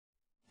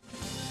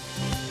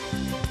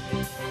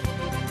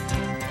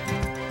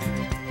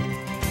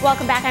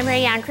Welcome back. I'm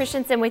Rayanne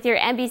Christensen with your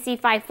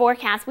NBC5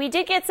 forecast. We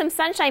did get some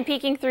sunshine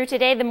peeking through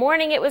today. The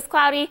morning it was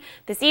cloudy.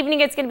 This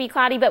evening it's going to be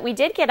cloudy, but we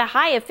did get a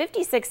high of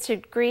 56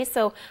 degrees,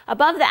 so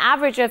above the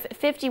average of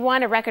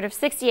 51. A record of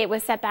 68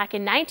 was set back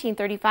in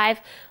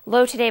 1935.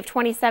 Low today of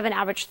 27,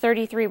 average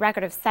 33.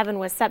 Record of 7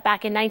 was set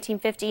back in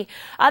 1950.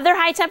 Other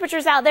high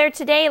temperatures out there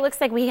today. It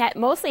looks like we had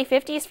mostly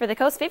 50s for the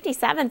coast,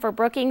 57 for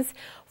Brookings,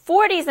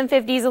 40s and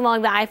 50s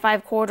along the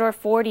I-5 corridor,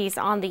 40s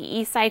on the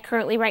east side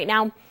currently right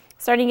now.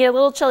 Starting to get a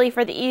little chilly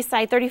for the east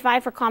side,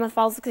 35 for Klamath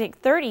Falls, looks like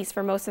 30s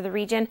for most of the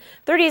region,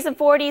 30s and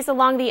 40s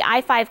along the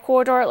I-5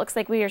 corridor. It looks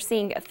like we are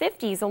seeing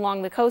 50s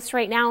along the coast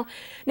right now.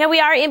 Now we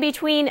are in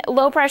between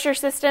low pressure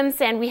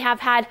systems and we have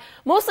had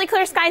mostly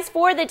clear skies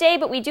for the day,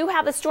 but we do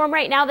have a storm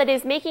right now that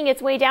is making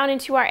its way down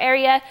into our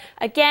area.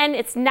 Again,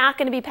 it's not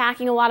going to be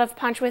packing a lot of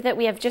punch with it.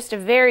 We have just a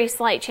very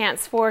slight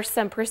chance for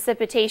some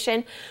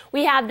precipitation.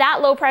 We have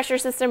that low pressure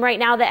system right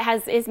now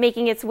that is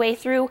making its way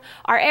through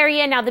our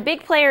area. Now the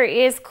big player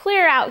is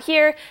clear out here,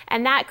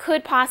 and that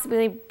could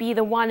possibly be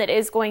the one that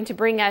is going to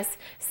bring us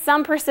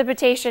some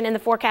precipitation in the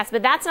forecast,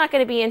 but that's not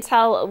going to be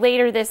until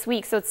later this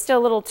week, so it's still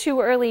a little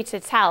too early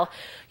to tell.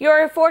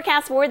 Your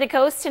forecast for the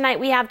coast tonight,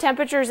 we have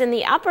temperatures in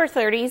the upper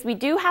 30s. We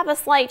do have a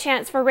slight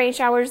chance for rain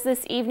showers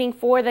this evening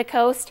for the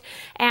coast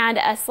and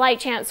a slight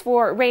chance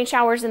for rain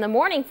showers in the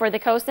morning for the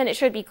coast. Then it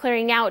should be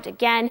clearing out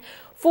again.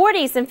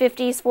 40s and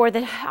 50s for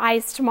the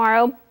highs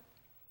tomorrow.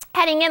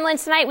 Heading inland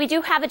tonight, we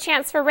do have a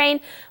chance for rain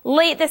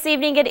late this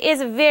evening. It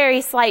is a very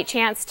slight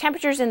chance.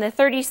 Temperatures in the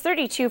 30s,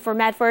 32 for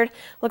Medford.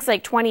 Looks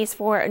like 20s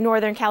for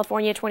Northern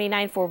California,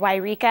 29 for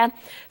Wairika.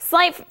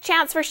 Slight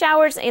chance for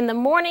showers in the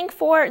morning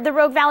for the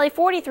Rogue Valley,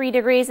 43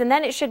 degrees, and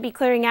then it should be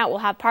clearing out. We'll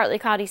have partly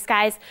cloudy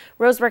skies.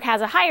 Roseburg has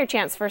a higher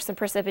chance for some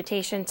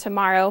precipitation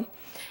tomorrow.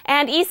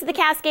 And east of the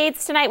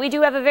Cascades tonight, we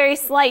do have a very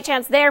slight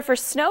chance there for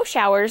snow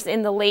showers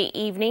in the late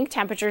evening.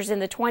 Temperatures in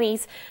the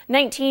 20s,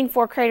 19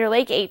 for Crater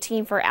Lake,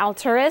 18 for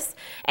Alturas.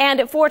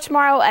 And for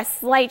tomorrow, a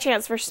slight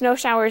chance for snow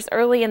showers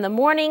early in the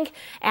morning.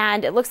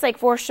 And it looks like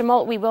for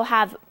Chemult, we will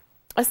have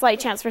a slight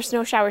chance for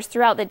snow showers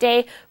throughout the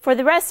day. For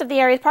the rest of the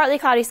area, partly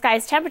cloudy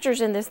skies,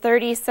 temperatures in the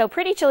 30s, so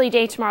pretty chilly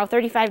day tomorrow,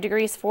 35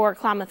 degrees for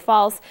Klamath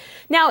Falls.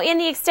 Now, in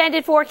the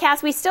extended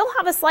forecast, we still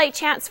have a slight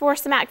chance for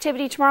some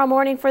activity tomorrow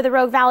morning for the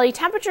Rogue Valley.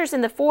 Temperatures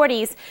in the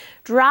 40s,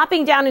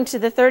 dropping down into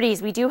the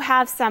 30s. We do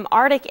have some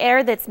Arctic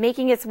air that's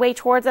making its way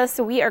towards us,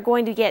 so we are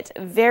going to get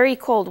very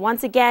cold.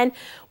 Once again,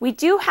 we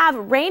do have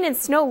rain and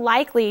snow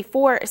likely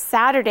for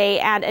Saturday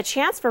and a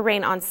chance for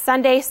rain on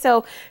Sunday,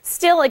 so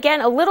still,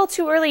 again, a little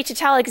too early to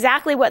tell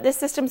exactly what this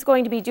system's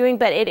going to be doing,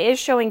 but it is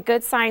showing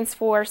good signs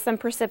for some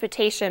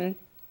precipitation.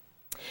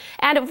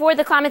 And for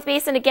the Klamath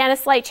Basin, again, a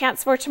slight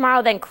chance for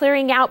tomorrow, then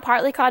clearing out,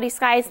 partly cloudy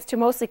skies to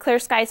mostly clear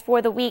skies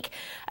for the week.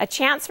 A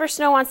chance for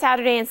snow on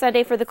Saturday and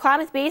Sunday. For the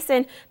Klamath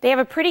Basin, they have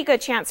a pretty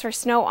good chance for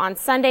snow on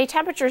Sunday.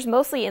 Temperatures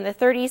mostly in the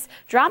 30s,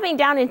 dropping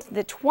down into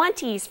the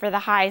 20s for the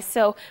highs.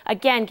 So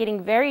again,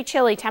 getting very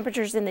chilly.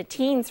 Temperatures in the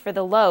teens for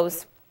the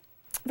lows.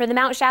 For the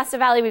Mount Shasta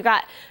Valley, we've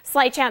got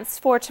slight chance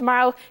for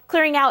tomorrow,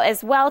 clearing out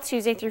as well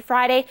Tuesday through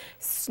Friday.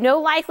 Snow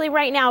likely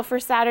right now for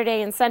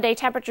Saturday and Sunday.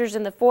 Temperatures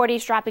in the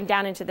 40s, dropping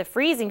down into the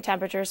freezing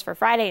temperatures for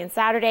Friday and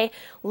Saturday.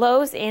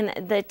 Lows in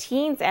the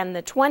teens and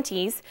the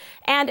 20s.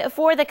 And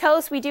for the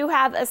coast, we do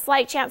have a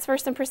slight chance for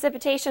some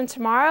precipitation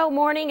tomorrow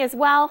morning as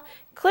well.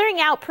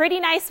 Clearing out, pretty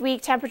nice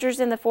week.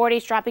 Temperatures in the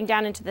 40s, dropping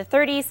down into the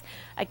 30s.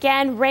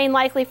 Again, rain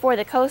likely for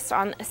the coast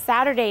on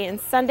Saturday and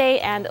Sunday,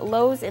 and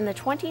lows in the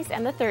 20s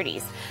and the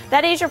 30s.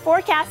 That is your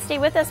forecast. Stay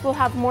with us. We'll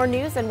have more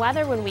news and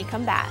weather when we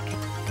come back.